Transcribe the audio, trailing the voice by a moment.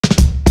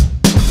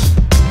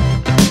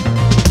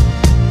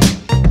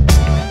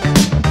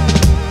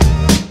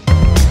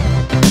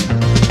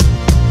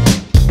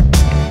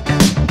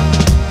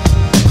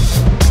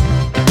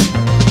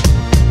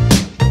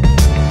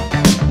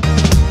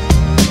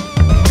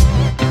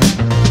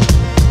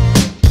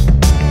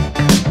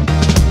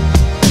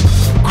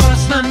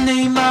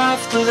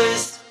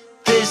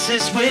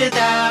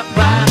without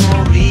rhyme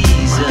or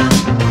reason.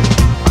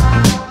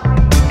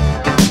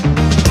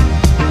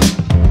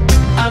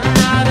 I'm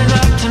not an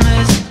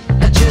optimist,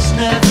 I just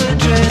never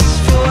dress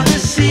for the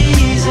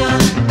season.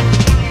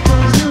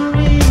 There's no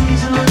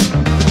reason.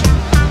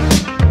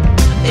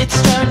 It's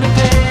time to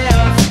pay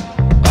off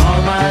all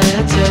my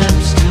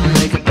attempts to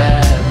make a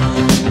bad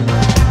move.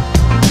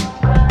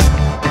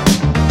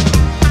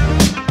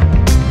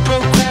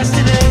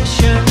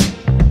 Procrastination,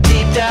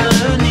 deep down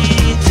a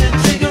need to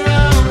take a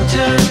wrong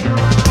turn.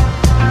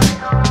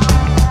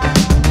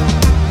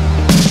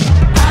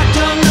 I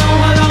don't know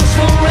how long's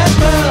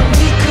forever.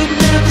 We could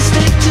never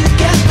stick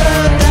together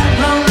that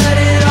long. Let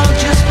it all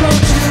just blow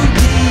to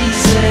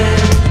pieces.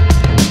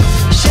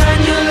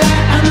 Shine your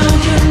light, I know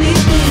you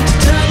need me to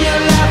turn your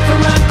life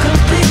around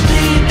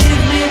completely.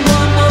 Give me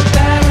one more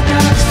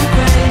paradox for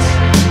grace.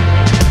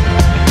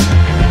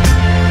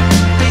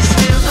 Be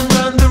still and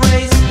run the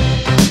race.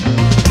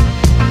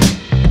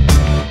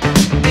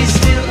 Be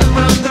still and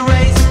run the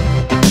race.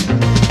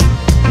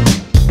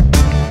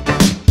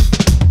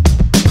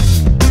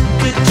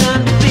 Good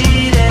time to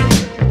beat it.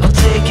 I'll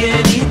take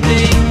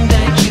anything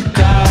that you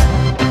got.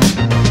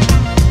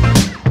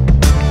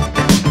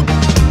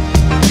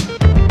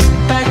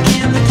 Back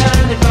in the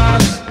tiny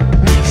box,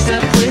 mixed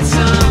up with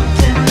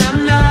something I'm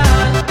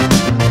not.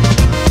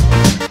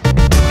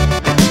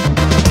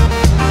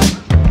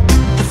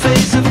 The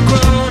face of a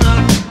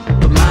grown-up,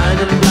 but mind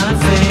and blind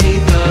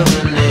faith of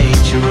a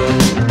natural.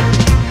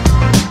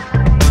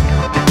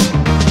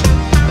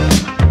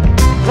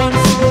 One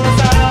full of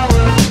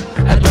hours,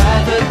 I'd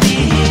rather be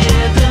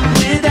here than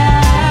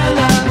without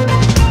love.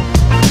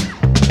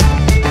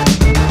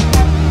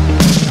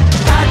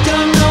 I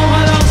don't know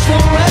how long's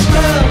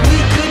forever. We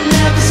could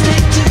never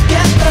stick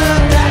together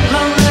that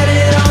long. Let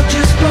it all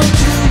just blow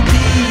to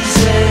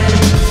pieces.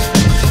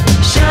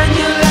 Shine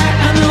your light,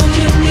 I know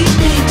you need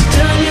me to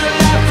turn your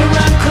life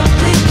around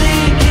completely.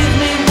 Give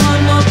me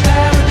one more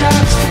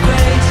paradox for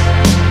grace.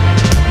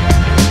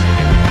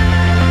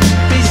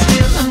 Be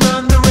still and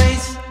run the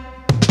race.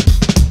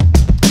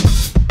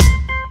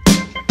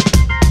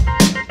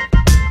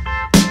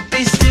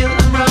 Be still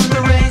and run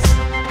the race.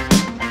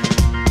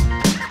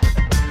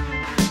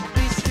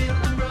 Be still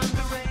and run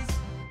the race.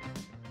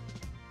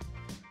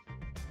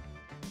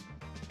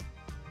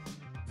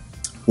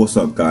 What's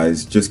up,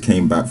 guys? Just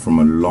came back from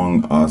a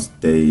long ass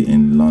day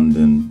in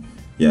London.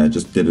 Yeah,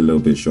 just did a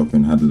little bit of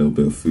shopping, had a little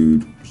bit of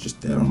food, was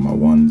just there on my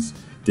ones.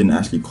 Didn't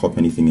actually cop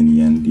anything in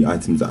the end. The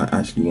items that I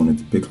actually wanted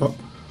to pick up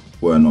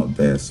were not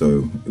there,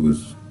 so it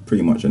was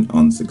pretty much an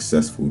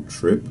unsuccessful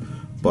trip.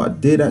 But I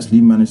did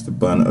actually manage to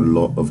burn a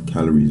lot of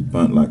calories,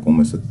 burnt like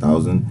almost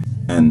 1,000,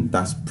 and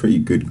that's pretty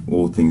good,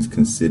 all things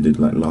considered.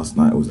 Like last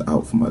night I was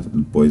out for my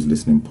boys'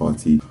 listening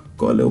party,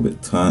 got a little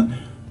bit turnt,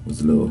 was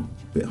a little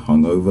bit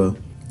hungover.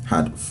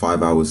 Had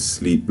 5 hours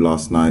sleep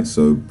last night,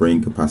 so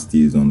brain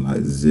capacity is on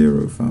like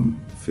 0, fam.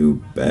 Feel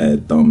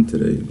bad dumb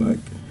today. Like,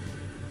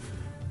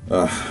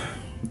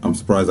 I'm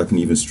surprised I can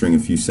even string a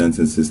few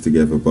sentences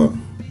together, but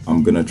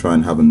I'm gonna try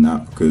and have a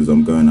nap because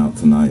I'm going out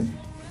tonight,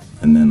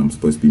 and then I'm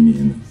supposed to be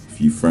meeting a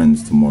few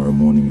friends tomorrow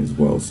morning as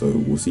well, so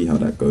we'll see how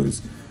that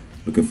goes.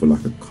 Looking for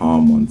like a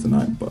calm one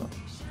tonight, but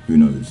who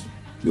knows?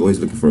 You're always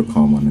looking for a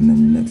calm one, and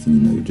then next thing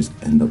you know, you just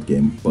end up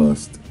getting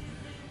burst.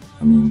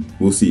 I mean,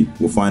 we'll see.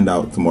 We'll find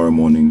out tomorrow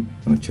morning.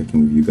 I'm gonna check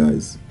in with you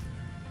guys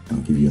and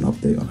I'll give you an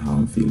update on how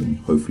I'm feeling.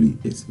 Hopefully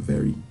it's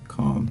very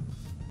calm.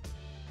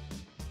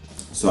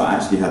 So I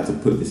actually had to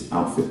put this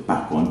outfit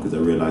back on because I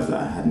realized that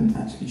I hadn't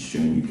actually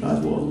shown you guys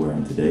what I was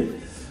wearing today.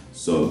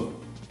 So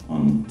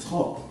on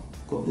top,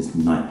 I've got this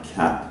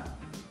nightcap,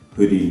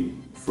 hoodie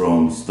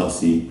from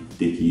Stussy,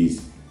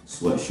 Dickies,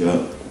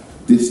 sweatshirt,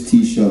 this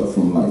t-shirt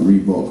from like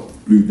Reebok,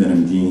 blue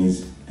denim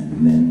jeans,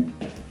 and then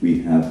we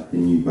have the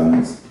New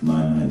Balance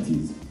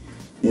 990s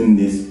in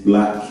this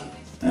black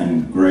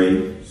and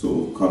grey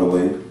sort of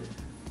colorway.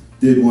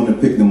 Did want to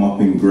pick them up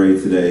in grey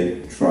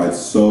today. Tried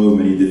so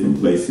many different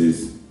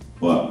places,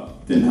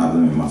 but didn't have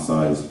them in my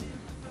size.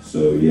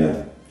 So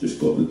yeah, just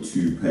got the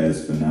 2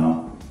 pairs for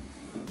now.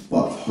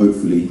 But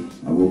hopefully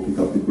I will pick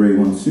up the grey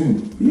one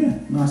soon. But yeah,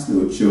 nice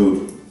little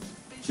chilled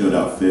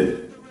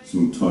outfit.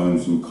 Some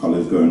tones, some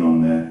colors going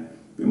on there.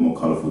 A bit more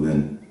colorful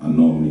than I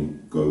normally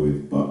go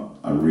with, but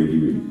I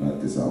really like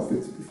this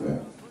outfit, to be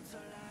fair.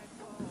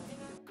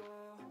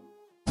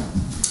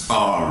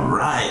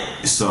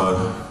 Alright,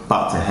 so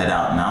about to head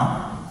out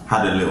now.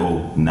 Had a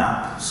little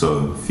nap,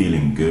 so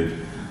feeling good.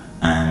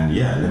 And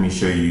yeah, let me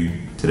show you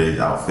today's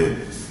outfit.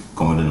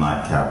 Gone with the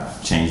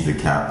nightcap, changed the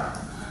cap,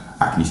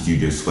 Acne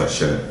Studio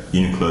sweatshirt,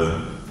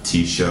 Uniqlo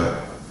t-shirt.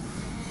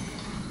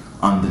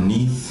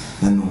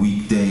 Underneath, then the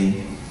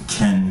weekday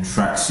Ken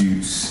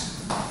tracksuits.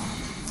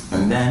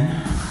 And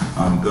then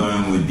I'm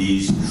going with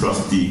these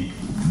trusty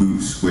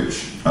boots,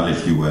 which I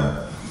literally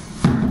wear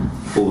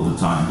all the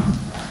time.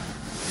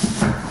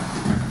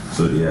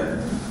 So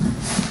yeah,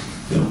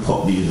 gonna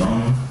pop these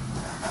on.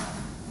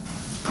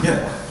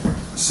 Yeah,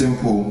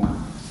 simple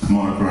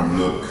monochrome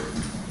look,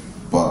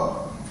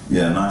 but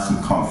yeah, nice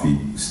and comfy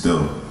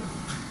still.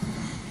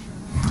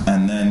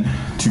 And then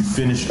To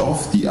finish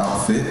off the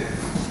outfit,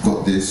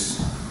 got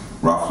this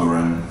Ralph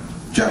Lauren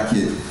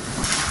jacket,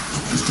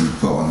 just gonna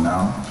put on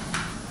now.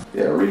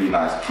 Yeah, a really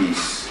nice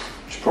piece.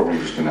 Just probably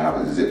just gonna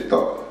have it zipped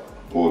up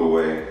all the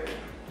way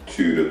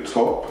to the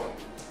top.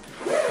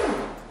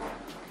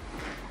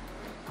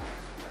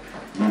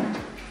 I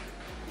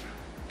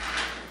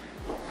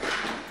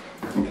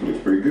think it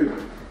looks pretty good.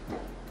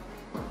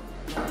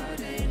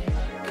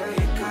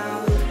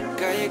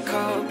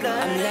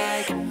 I'm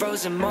like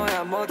frozen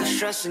뭐야 모두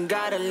stress은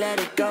gotta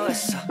let it go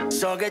했어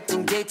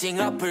소개팅 데이팅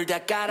어플 다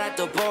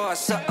깔아도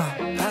보았어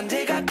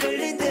반대가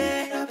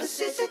끌린대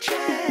opposites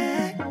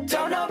attract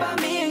Don't know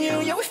about me and you,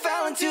 yeah we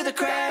fell into the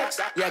cracks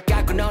Yeah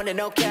깎고 너네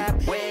no cap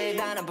왜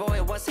나는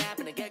보여 what's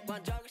happening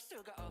객관적일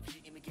수가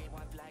없이 이미 game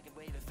white flag and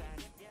wave it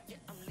fast Yeah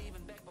I'm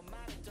leaving back but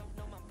I don't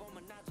know 만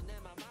보면 나도 내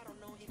맘 I don't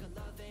know 이거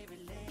love a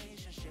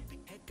relationship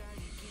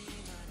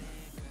헷갈리기만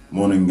해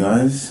Morning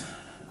guys,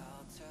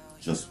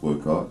 just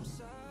woke up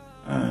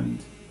and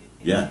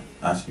yeah,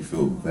 I actually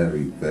feel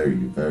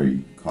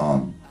very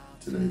calm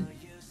today.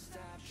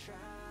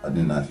 I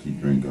didn't actually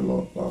drink a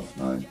lot last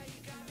night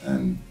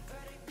and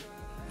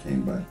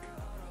came back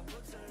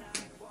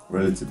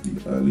relatively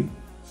early,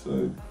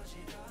 so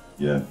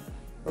yeah,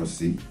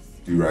 obviously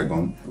do rag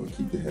on, gotta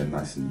keep the hair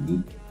nice and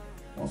neat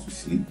once we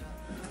sleep.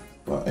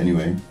 But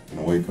anyway,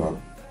 gonna wake up,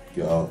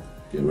 get up,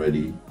 get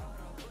ready,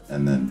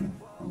 and then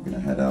I'm gonna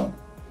head out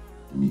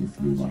and meet a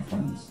few of my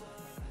friends.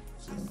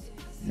 So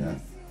yeah.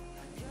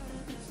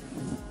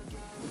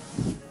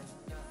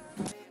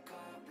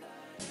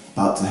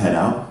 About to head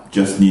out,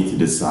 just need to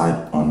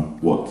decide on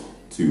what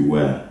to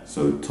wear.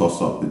 So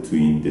toss up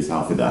between this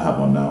outfit that I have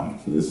on now,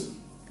 so this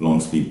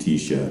long sleeve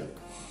t-shirt,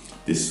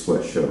 this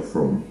sweatshirt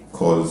from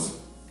COS,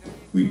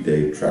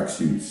 weekday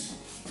tracksuits,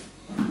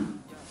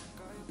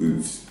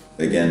 boots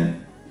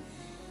again,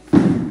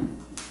 and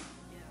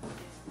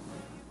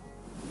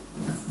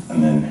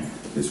then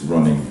this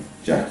running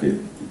jacket.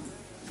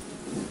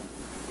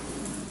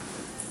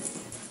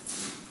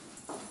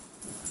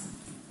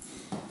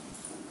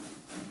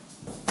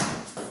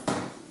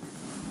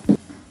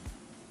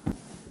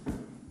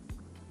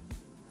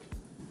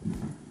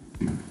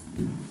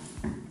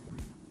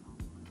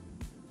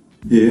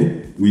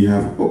 Here we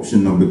have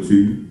option number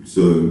 2,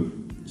 so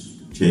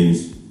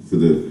change for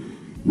the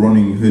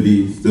running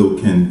hoodie, still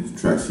Ken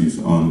tracksuits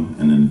on,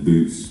 and then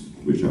boots,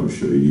 which I'll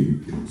show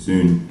you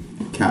soon.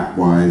 Cap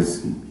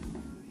wise,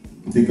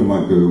 I think I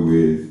might go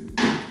with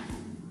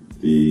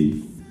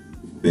the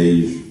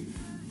beige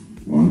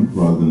one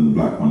rather than the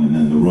black one, and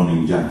then the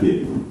running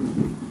jacket.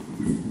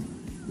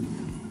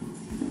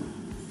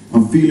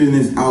 I'm feeling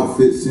this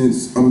outfit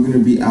since I'm going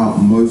to be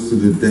out most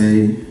of the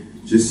day.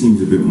 Just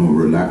seems a bit more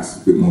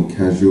relaxed, a bit more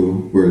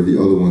casual, whereas the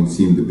other one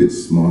seemed a bit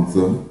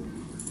smarter,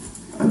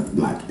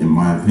 like in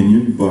my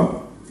opinion,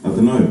 but I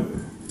don't know.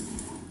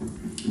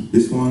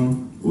 This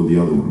one or the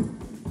other one?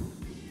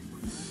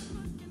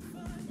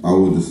 I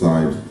will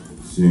decide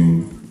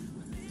soon.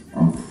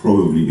 I'm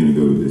probably gonna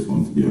go with this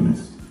one, to be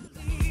honest.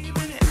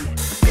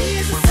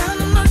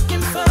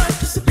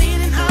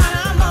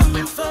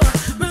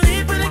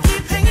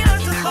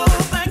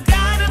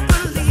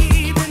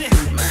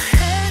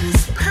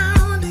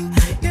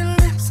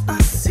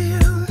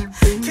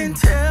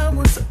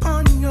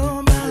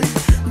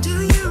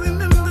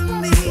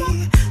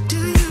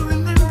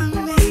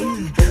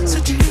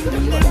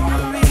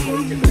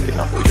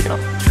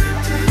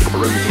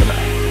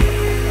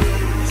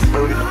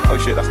 Oh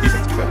shit, that's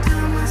decent to be fair.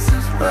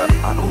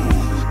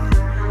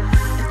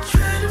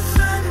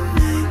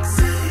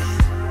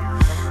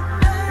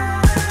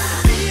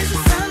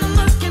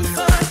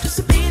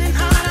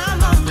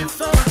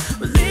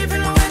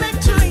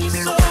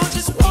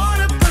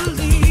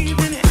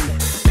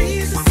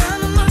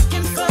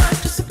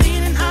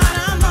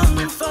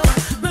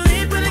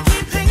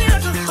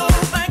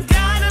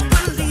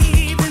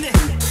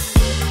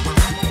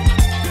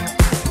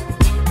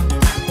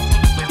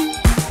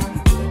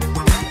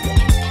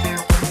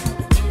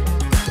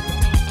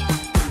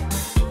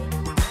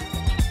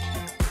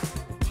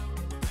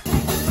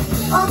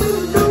 I'm in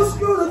the new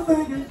school of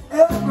thinking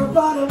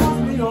everybody wants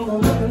me on the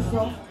living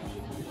show.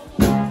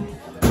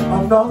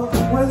 I know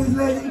when these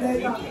ladies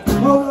they got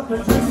hold up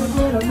and drink it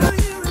with them.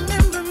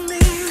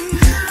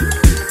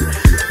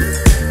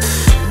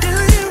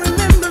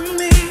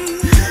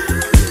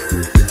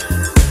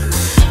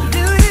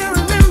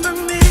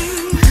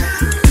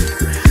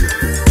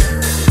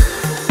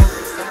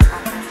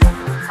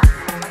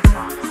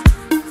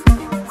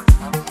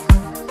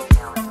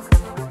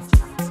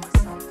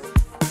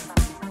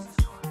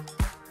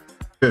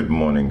 Good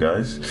morning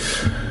guys,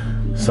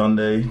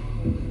 Sunday,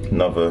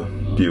 another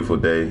beautiful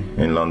day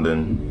in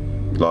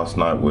London. Last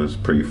night was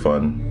pretty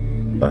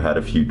fun. I had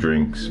a few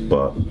drinks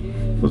but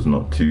was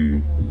not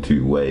too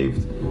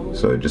waved,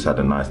 so just had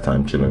a nice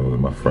time chilling with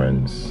my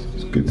friends.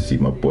 It's good to see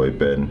my boy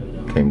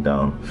Ben, came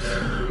down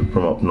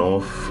from up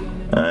north,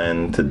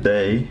 and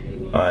today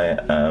I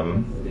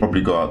am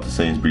probably go out to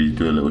Sainsbury's,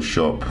 do a little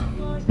shop,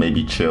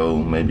 maybe chill,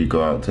 maybe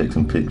go out, take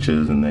some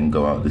pictures, and then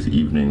go out this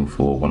evening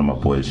for one of my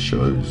boys'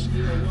 shows.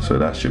 So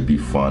that should be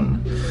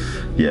fun.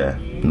 Yeah,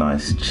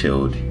 nice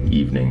chilled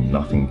evening,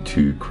 nothing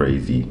too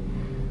crazy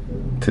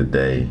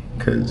today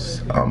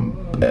because I'm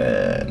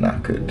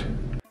knackered.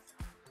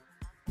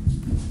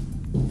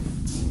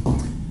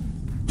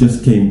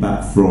 Just came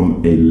back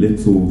from a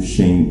little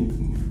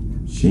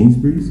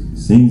Sainsbury's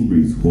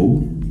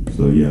haul.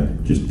 So yeah,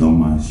 just done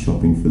my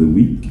shopping for the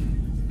week,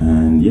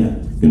 and yeah,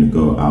 gonna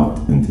go out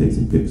and take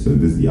some pics. So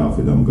this is the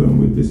outfit that I'm going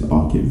with, this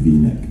Arket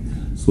V-neck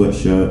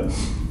sweatshirt.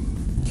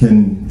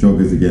 Ken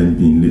joggers again,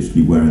 been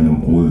literally wearing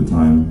them all the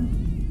time,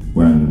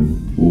 wearing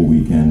them all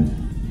weekend,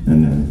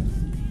 and then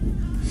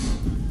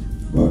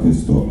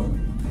Birkenstock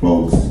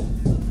clogs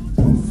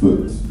on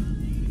foot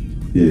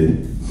here.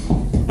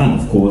 And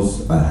of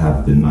course, I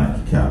have the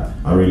Nike cap.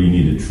 I really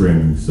need a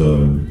trim,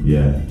 so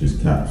yeah,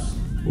 just caps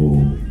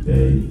all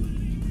day,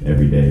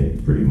 every day,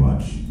 pretty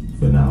much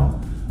for now,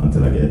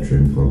 until I get a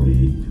trim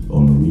probably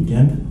on the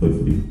weekend.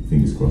 Hopefully,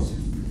 fingers crossed.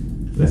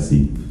 Let's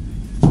see.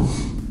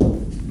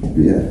 But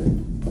yeah,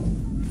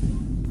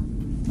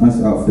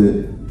 nice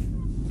outfit.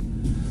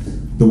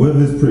 The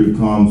weather's pretty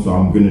calm, so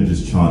I'm gonna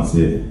just chance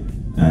it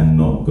and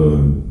not go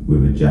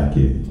with a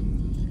jacket,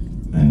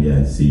 and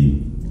yeah,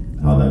 see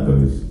how that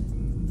goes.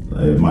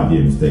 It might be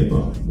a mistake,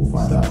 but we'll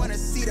find out. I wanna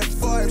see the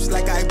Forbes,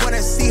 like I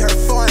wanna see her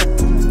form.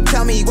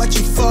 Tell me what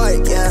you for,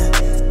 yeah.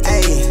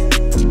 Hey,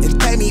 and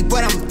pay me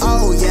what I'm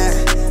owed, yeah.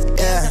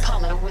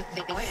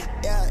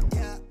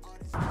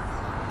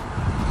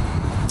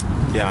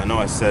 Yeah, I know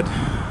I said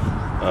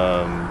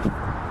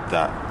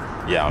that,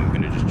 yeah, I'm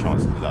gonna just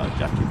chance it without a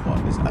jacket, but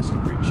it's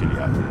actually pretty chilly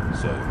out here.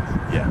 So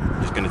yeah,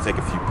 just gonna take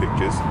a few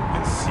pictures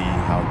and see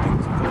how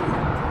things go.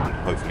 And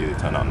hopefully they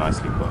turn out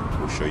nicely, but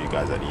we'll show you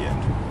guys at the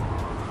end.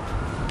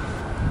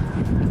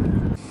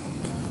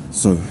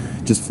 So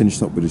just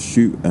finished up with a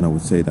shoot, and I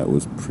would say that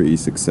was pretty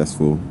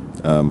successful.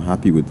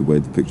 Happy with the way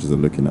the pictures are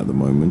looking at the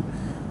moment.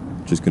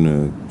 Just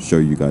gonna show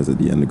you guys at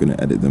the end. I'm gonna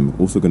edit them,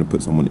 also gonna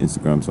put some on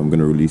Instagram, so I'm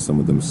gonna release some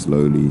of them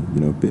slowly, you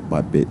know, bit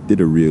by bit.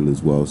 Did a reel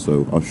as well,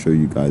 so I'll show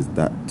you guys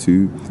that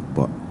too.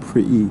 But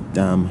pretty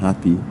damn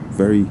happy,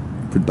 very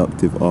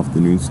productive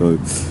afternoon, so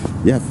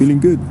yeah, feeling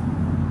good.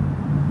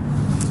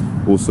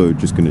 Also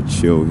just gonna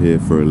chill here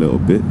for a little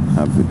bit,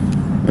 have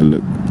a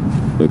look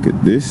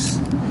at this.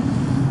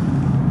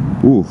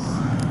 Ooh,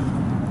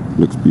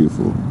 looks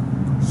beautiful.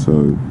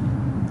 So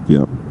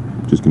yeah,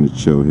 just gonna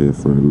chill here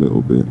for a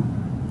little bit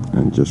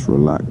and just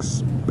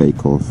relax,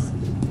 bake off,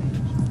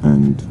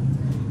 and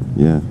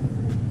yeah,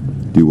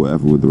 do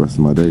whatever with the rest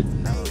of my day.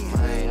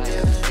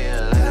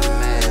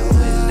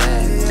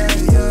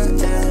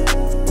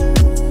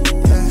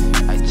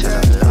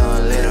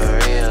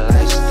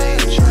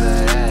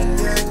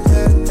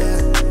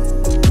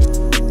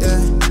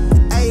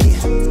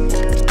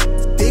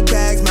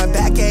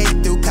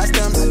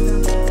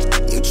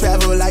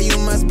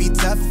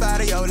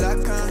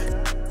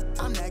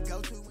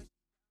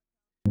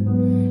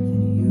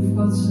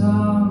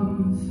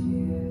 Some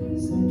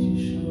fears that you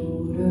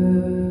shoulder.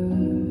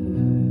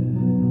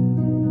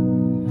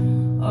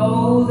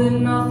 Oh, that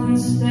nothing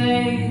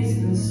stays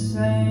the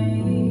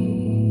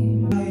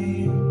same.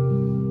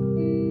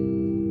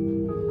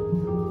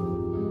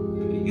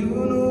 You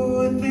know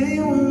what they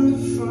want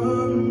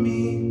from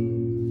me.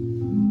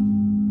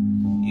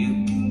 You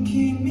can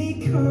keep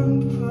me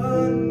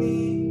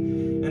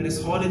company, and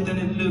it's harder than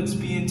it looks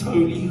being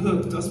totally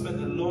hooked. I spent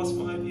the last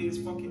 5 years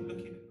fucking looking.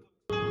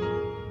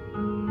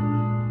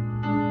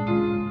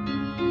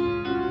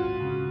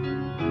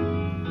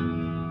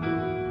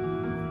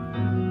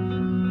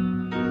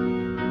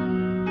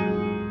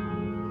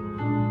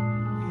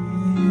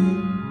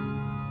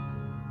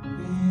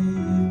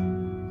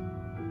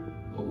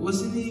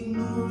 Wasn't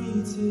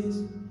ignoring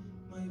tears,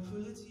 my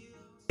apology.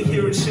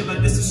 Hearing shit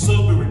like this is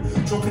sobering.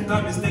 Dropping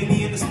diamonds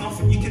daily and it's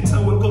nothing. You can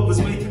tell when God was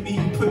making me,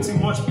 you put too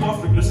much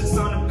buffering. Your shit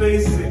sounded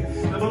basic.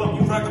 Level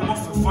up, you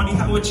ragamuffin. Funny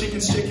how a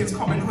chicken's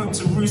coming home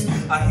to roost.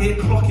 I hear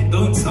clocking,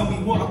 don't tell me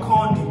what I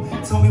can't do.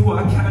 Tell me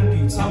what I can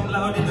do. Talk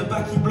loud in the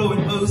back, you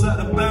blowing O's out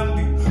of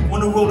bamboo.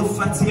 Wanna roll a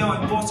fatty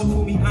out in bar to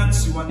call me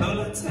Ansu. I know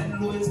like 10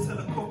 lawyers tell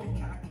a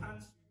copycat I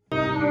can't.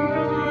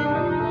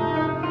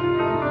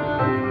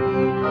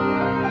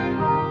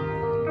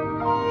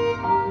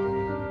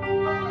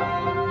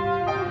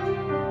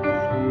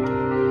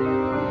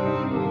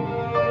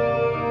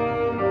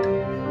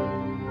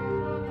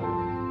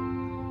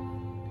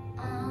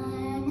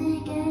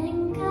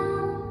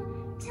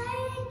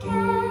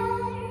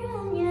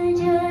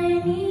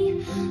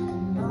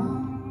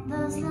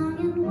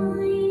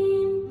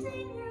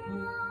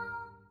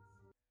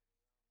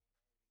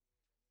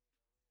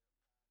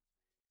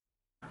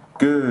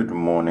 Good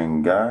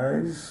morning,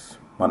 guys.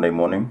 Monday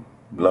morning,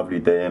 lovely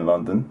day in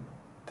London,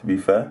 to be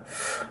fair.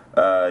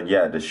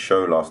 Yeah, the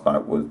show last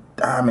night was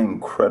damn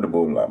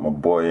incredible. Like, my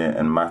boy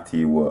and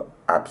Matty were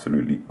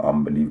absolutely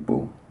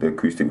unbelievable. The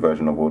acoustic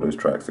version of all those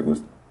tracks, it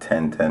was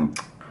 10/10.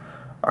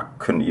 I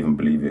couldn't even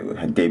believe it.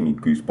 It gave me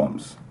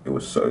goosebumps. It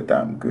was so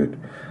damn good.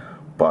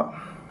 But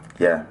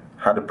yeah,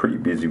 had a pretty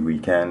busy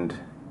weekend.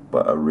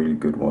 but a really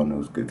good one. It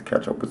was good to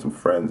catch up with some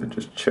friends and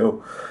just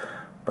chill.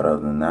 But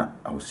other than that,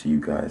 I will see you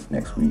guys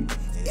next week.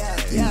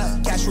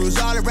 Yeah, cash rules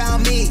all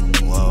around me.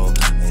 Whoa,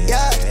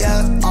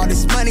 yeah, all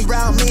this money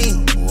around me.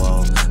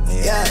 Whoa,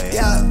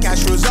 yeah,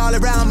 cash rules all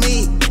around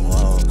me.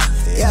 Whoa,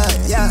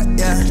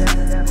 yeah.